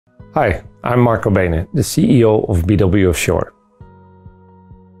Hi, I'm Marco Bene, the CEO of BW Offshore.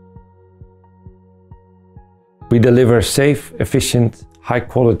 We deliver safe, efficient,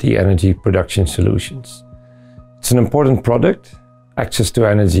 high-quality energy production solutions. It's an important product. Access to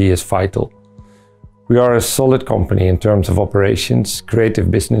energy is vital. We are a solid company in terms of operations, creative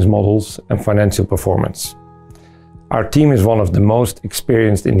business models, and financial performance. Our team is one of the most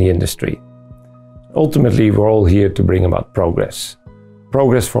experienced in the industry. Ultimately, we're all here to bring about progress.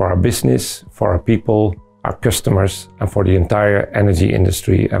 Progress for our business, for our people, our customers, and for the entire energy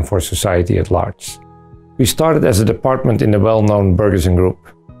industry and for society at large. We started as a department in the well-known Bergersen Group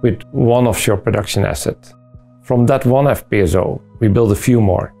with one offshore production asset. From that one FPSO, we built a few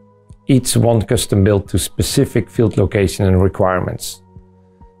more, each one custom built to specific field location and requirements.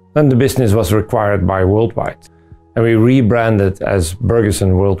 Then the business was required by Worldwide, and we rebranded as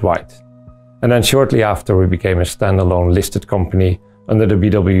Bergersen Worldwide. And then shortly after, we became a standalone listed company under the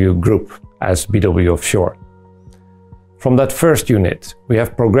BW Group as BW Offshore. From that first unit, we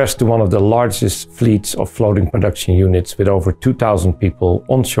have progressed to one of the largest fleets of floating production units with over 2,000 people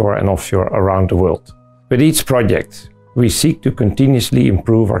onshore and offshore around the world. With each project, we seek to continuously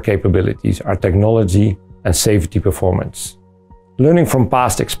improve our capabilities, our technology and safety performance. Learning from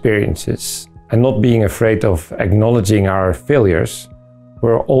past experiences and not being afraid of acknowledging our failures,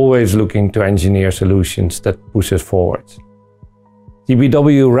 we're always looking to engineer solutions that push us forward. The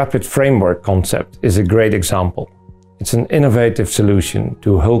BW Rapid Framework concept is a great example. It's an innovative solution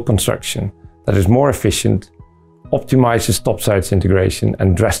to hull construction that is more efficient, optimizes topsides integration,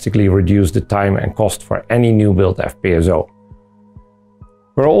 and drastically reduces the time and cost for any new build FPSO.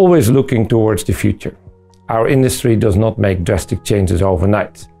 We're always looking towards the future. Our industry does not make drastic changes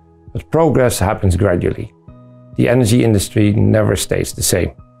overnight, but progress happens gradually. The energy industry never stays the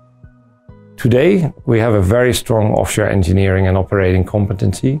same. Today, we have a very strong offshore engineering and operating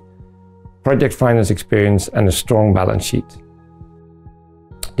competency, project finance experience, and a strong balance sheet.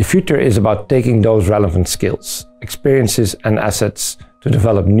 The future is about taking those relevant skills, experiences, and assets to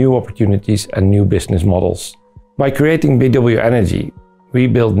develop new opportunities and new business models. By creating BW Energy, we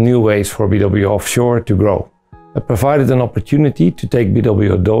build new ways for BW Offshore to grow. It provided an opportunity to take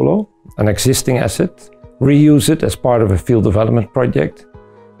BW Adolo, an existing asset, reuse it as part of a field development project,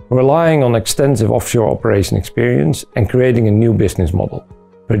 relying on extensive offshore operation experience and creating a new business model,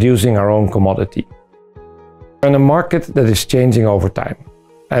 producing our own commodity. We're in a market that is changing over time,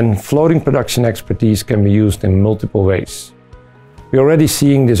 and floating production expertise can be used in multiple ways. We're already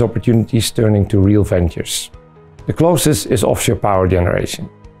seeing these opportunities turning to real ventures. The closest is offshore power generation,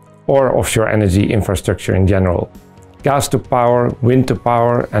 or offshore energy infrastructure in general. Gas to power, wind to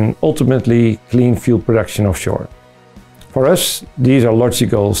power, and ultimately clean fuel production offshore. For us, these are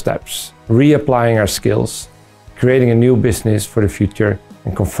logical steps, reapplying our skills, creating a new business for the future,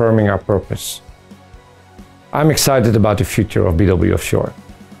 and confirming our purpose. I'm excited about the future of BW Offshore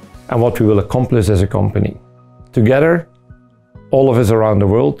and what we will accomplish as a company. Together, all of us around the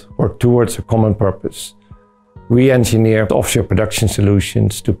world work towards a common purpose. We engineer offshore production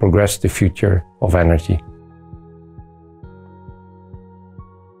solutions to progress the future of energy.